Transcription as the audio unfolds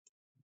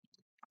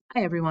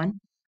Hi everyone,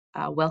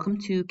 welcome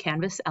to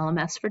Canvas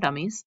LMS for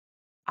Dummies.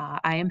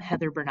 I am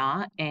Heather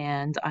Bernat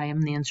and I am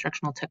the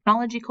Instructional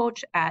Technology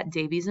Coach at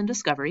Davies and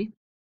Discovery.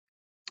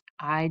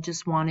 I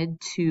just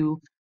wanted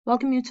to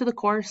welcome you to the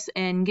course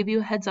and give you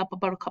a heads up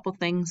about a couple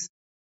things.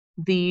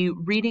 The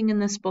reading in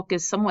this book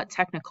is somewhat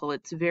technical.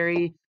 It's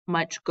very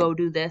much go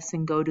do this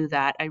and go do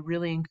that. I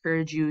really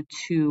encourage you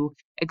to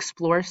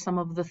explore some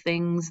of the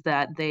things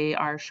that they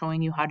are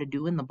showing you how to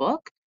do in the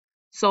book.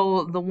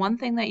 So the one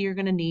thing that you're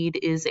going to need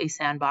is a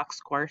sandbox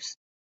course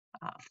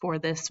for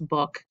this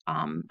book.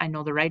 I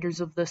know the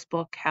writers of this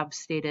book have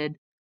stated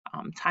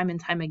time and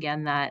time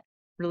again that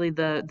really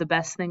the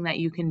best thing that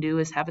you can do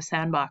is have a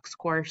sandbox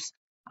course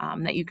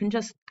that you can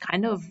just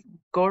kind of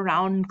go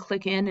around,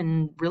 click in,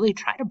 and really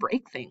try to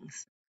break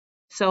things.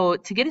 So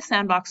to get a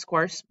sandbox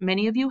course,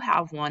 many of you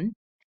have one,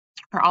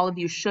 or all of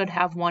you should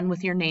have one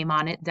with your name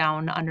on it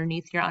down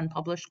underneath your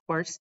unpublished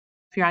course.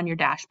 If you're on your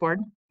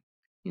dashboard,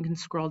 you can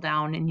scroll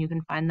down and you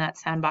can find that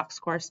sandbox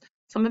course.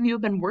 Some of you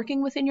have been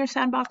working within your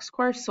sandbox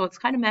course, so it's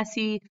kind of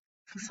messy,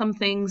 some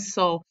things.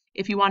 So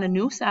if you want a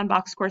new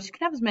sandbox course, you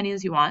can have as many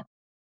as you want.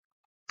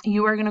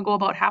 You are going to go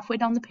about halfway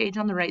down the page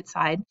on the right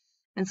side,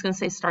 and it's going to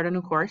say start a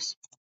new course.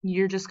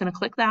 You're just going to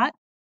click that.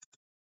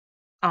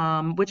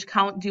 Which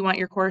count do you want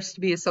your course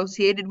to be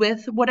associated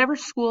with? Whatever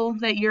school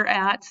that you're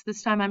at.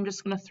 This time I'm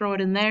just going to throw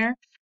it in there.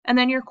 And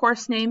then your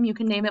course name, you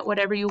can name it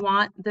whatever you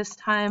want. This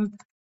time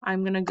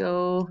I'm going to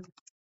go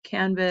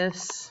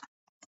Canvas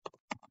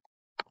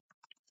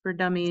for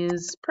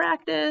Dummies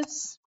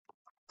practice,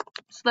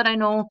 so that I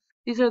know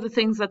these are the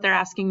things that they're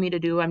asking me to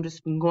do. I'm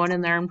just going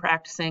in there and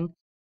practicing.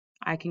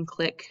 I can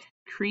click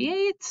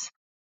create,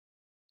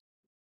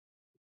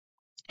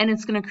 and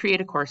it's going to create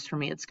a course for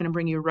me. It's going to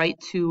bring you right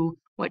to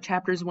what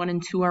chapters 1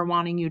 and 2 are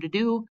wanting you to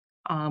do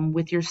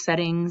with your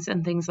settings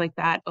and things like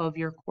that of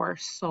your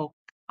course. So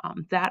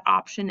that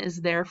option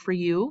is there for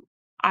you.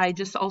 I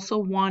just also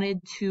wanted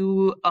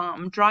to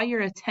draw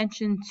your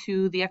attention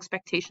to the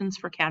expectations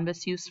for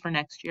Canvas use for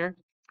next year.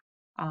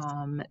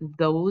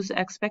 Those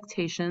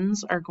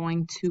expectations are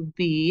going to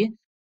be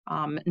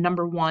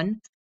number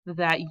one,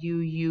 that you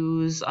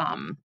use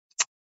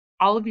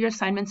all of your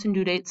assignments and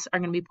due dates are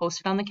going to be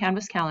posted on the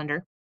Canvas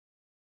calendar.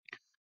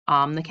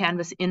 The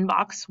Canvas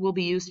inbox will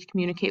be used to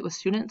communicate with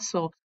students.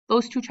 So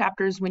those two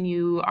chapters, when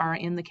you are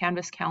in the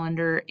Canvas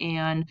calendar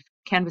and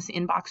Canvas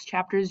inbox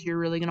chapters, you're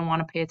really going to want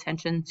to pay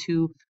attention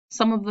to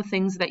some of the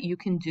things that you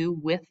can do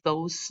with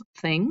those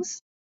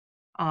things.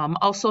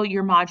 Also,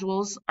 your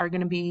modules are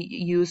going to be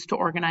used to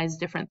organize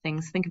different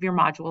things. Think of your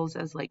modules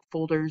as like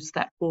folders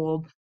that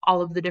hold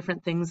all of the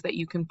different things that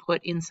you can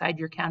put inside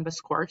your Canvas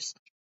course.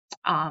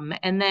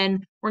 And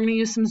then we're going to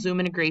use some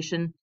Zoom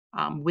integration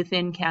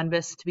within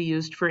Canvas to be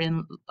used for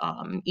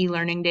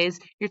e-learning days.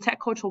 Your tech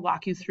coach will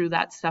walk you through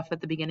that stuff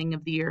at the beginning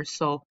of the year,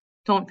 so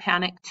don't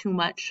panic too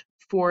much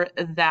for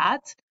that.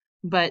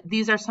 But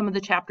these are some of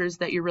the chapters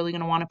that you're really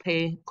going to want to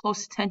pay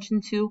close attention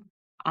to.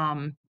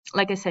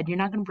 Like I said, you're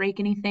not going to break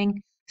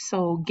anything,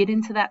 so get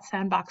into that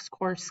sandbox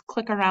course,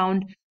 click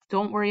around,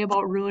 don't worry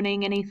about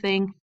ruining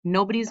anything.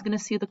 Nobody's going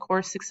to see the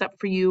course except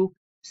for you,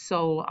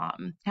 so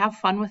have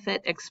fun with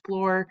it,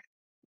 explore,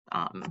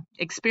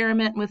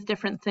 experiment with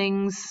different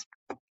things.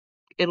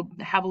 It'll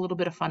have a little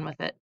bit of fun with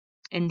it.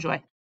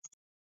 Enjoy.